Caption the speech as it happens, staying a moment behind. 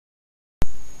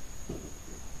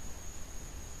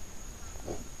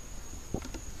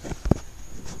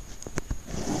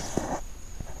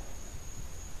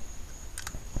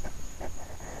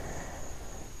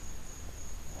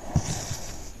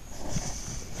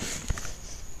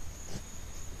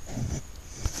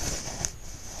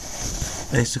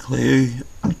Basically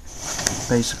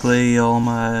all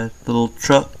my little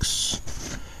trucks,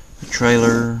 a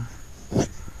trailer,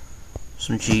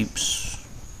 some Jeeps,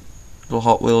 little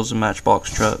Hot Wheels and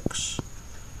Matchbox trucks,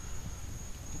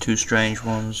 two strange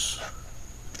ones,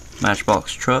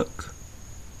 Matchbox truck,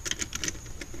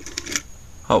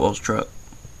 Hot Wheels truck,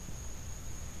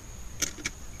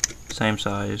 same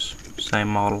size, same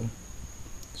model,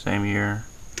 same year,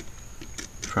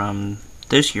 from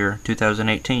this year,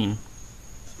 2018.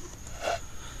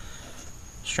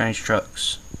 Strange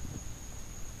trucks.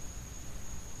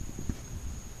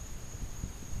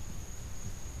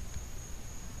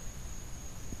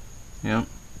 Yep.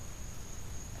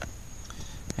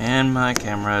 And my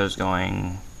camera is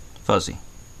going fuzzy.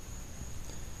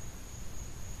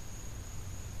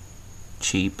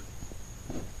 Cheap.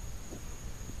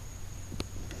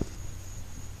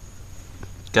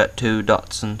 Got two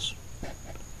Datsuns.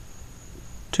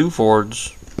 Two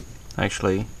Fords.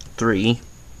 Actually, three.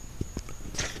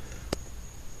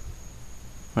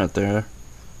 Right there.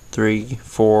 3,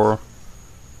 4,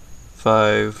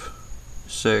 5,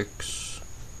 6,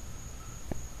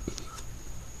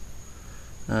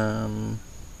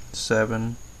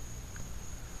 7.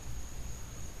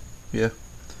 Yeah.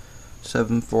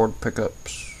 7 Ford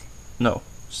pickups. No,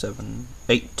 7,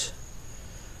 8.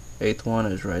 8th one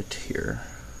is right here.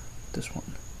 This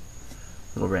one.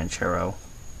 Little Ranchero.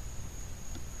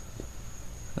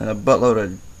 And a buttload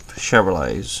of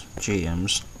Chevrolets,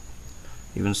 GMs.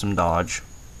 Even some Dodge.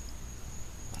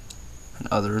 And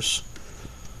others.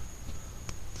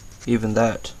 Even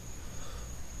that's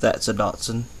a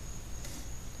Datsun.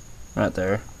 Right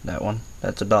there, that one.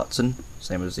 That's a Datsun,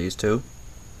 same as these two.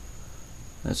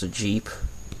 That's a Jeep.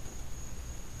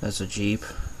 That's a Jeep.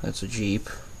 That's a Jeep.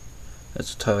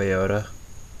 That's a Toyota.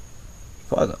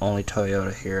 Probably the only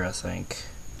Toyota here, I think.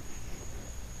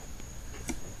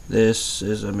 This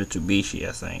is a Mitsubishi,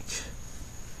 I think.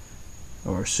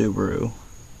 Or Subaru.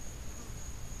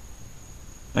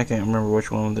 I can't remember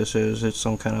which one this is. It's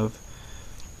some kind of...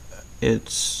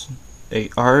 It's a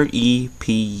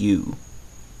REPU.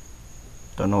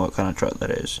 Don't know what kind of truck that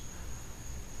is.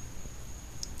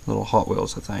 Little Hot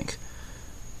Wheels, I think.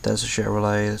 That's a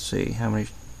Chevrolet. Let's see how many.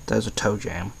 That's a Toe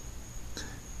Jam.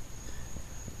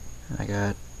 And I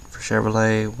got for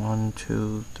Chevrolet 1,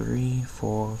 2, 3,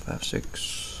 4, 5,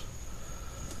 6.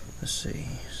 Let's see,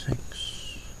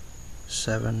 6,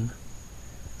 7.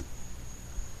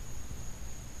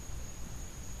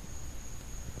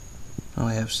 I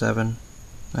only have 7.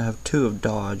 I have 2 of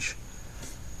Dodge.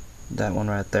 That one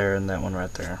right there and that one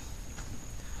right there.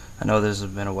 I know this has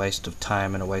been a waste of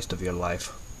time and a waste of your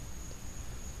life.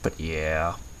 But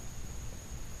yeah.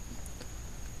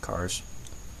 Cars.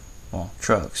 Well,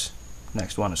 trucks.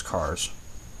 Next one is cars.